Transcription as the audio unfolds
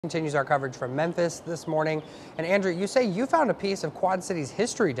Continues our coverage from Memphis this morning. And Andrew, you say you found a piece of Quad Cities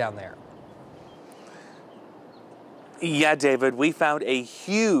history down there. Yeah, David, we found a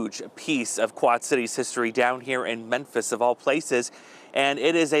huge piece of Quad Cities history down here in Memphis, of all places. And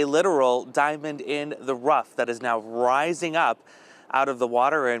it is a literal diamond in the rough that is now rising up out of the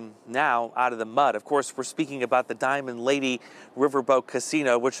water and now out of the mud. Of course, we're speaking about the Diamond Lady Riverboat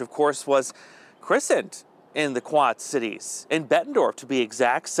Casino, which of course was christened in the Quad Cities, in Bettendorf to be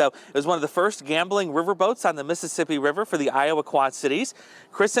exact. So it was one of the first gambling riverboats on the Mississippi River for the Iowa Quad Cities,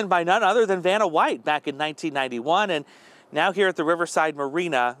 christened by none other than Vanna White back in 1991. And now here at the Riverside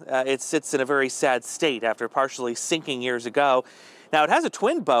Marina, it sits in a very sad state after partially sinking years ago. Now, it has a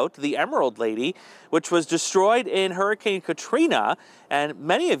twin boat, the Emerald Lady, which was destroyed in Hurricane Katrina. And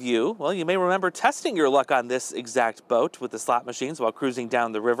many of you, well, you may remember testing your luck on this exact boat with the slot machines while cruising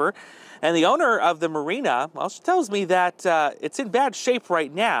down the river. And the owner of the marina, well, she tells me that it's in bad shape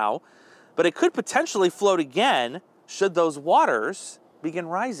right now, but it could potentially float again should those waters begin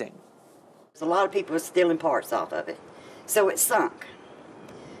rising. A lot of people are stealing parts off of it, so it sunk.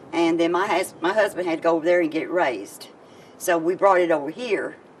 And then my husband had to go over there and get it raised. So we brought it over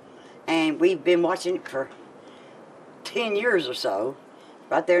here, and we've been watching it for 10 years or so,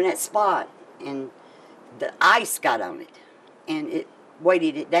 right there in that spot. And the ice got on it, and it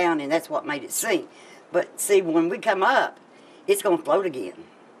weighted it down, and that's what made it sink. But see, when we come up, it's going to float again,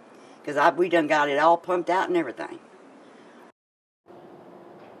 because we done got it all pumped out and everything.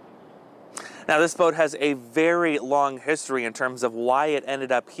 Now, this boat has a very long history in terms of why it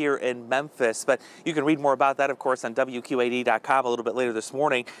ended up here in Memphis, but you can read more about that, of course, on WQAD.com a little bit later this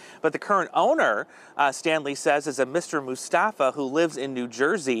morning. But the current owner, Stanley says, is a Mr. Mustafa who lives in New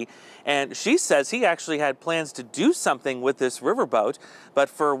Jersey, and she says he actually had plans to do something with this riverboat, but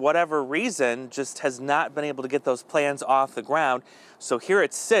for whatever reason, just has not been able to get those plans off the ground. So here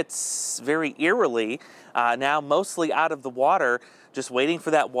it sits very eerily, now mostly out of the water, just waiting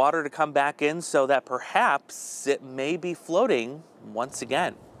for that water to come back in so that perhaps it may be floating once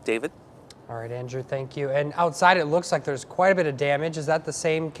again. David? All right, Andrew, thank you. And outside, it looks like there's quite a bit of damage. Is that the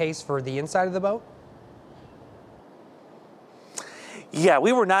same case for the inside of the boat? Yeah,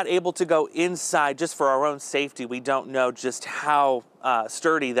 we were not able to go inside just for our own safety. We don't know just how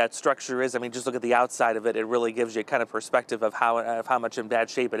sturdy that structure is. I mean, just look at the outside of it. It really gives you a kind of perspective of how much in bad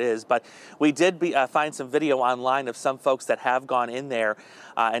shape it is. But we did find some video online of some folks that have gone in there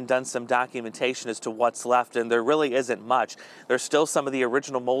and done some documentation as to what's left, and there really isn't much. There's still some of the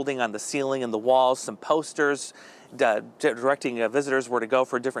original molding on the ceiling and the walls, some posters directing visitors where to go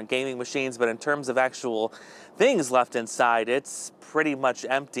for different gaming machines, but in terms of actual things left inside, it's pretty much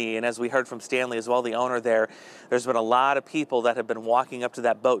empty. And as we heard from Stanley as well, the owner there, there's been a lot of people that have been walking up to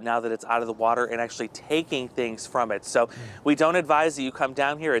that boat now that it's out of the water and actually taking things from it. So we don't advise that you come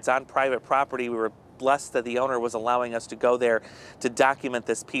down here. It's on private property. We were blessed that the owner was allowing us to go there to document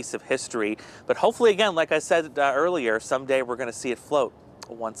this piece of history. But hopefully, again, like I said earlier, someday we're going to see it float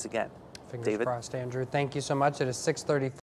once again. Fingers David? crossed, Andrew. Thank you so much. It is 6:30.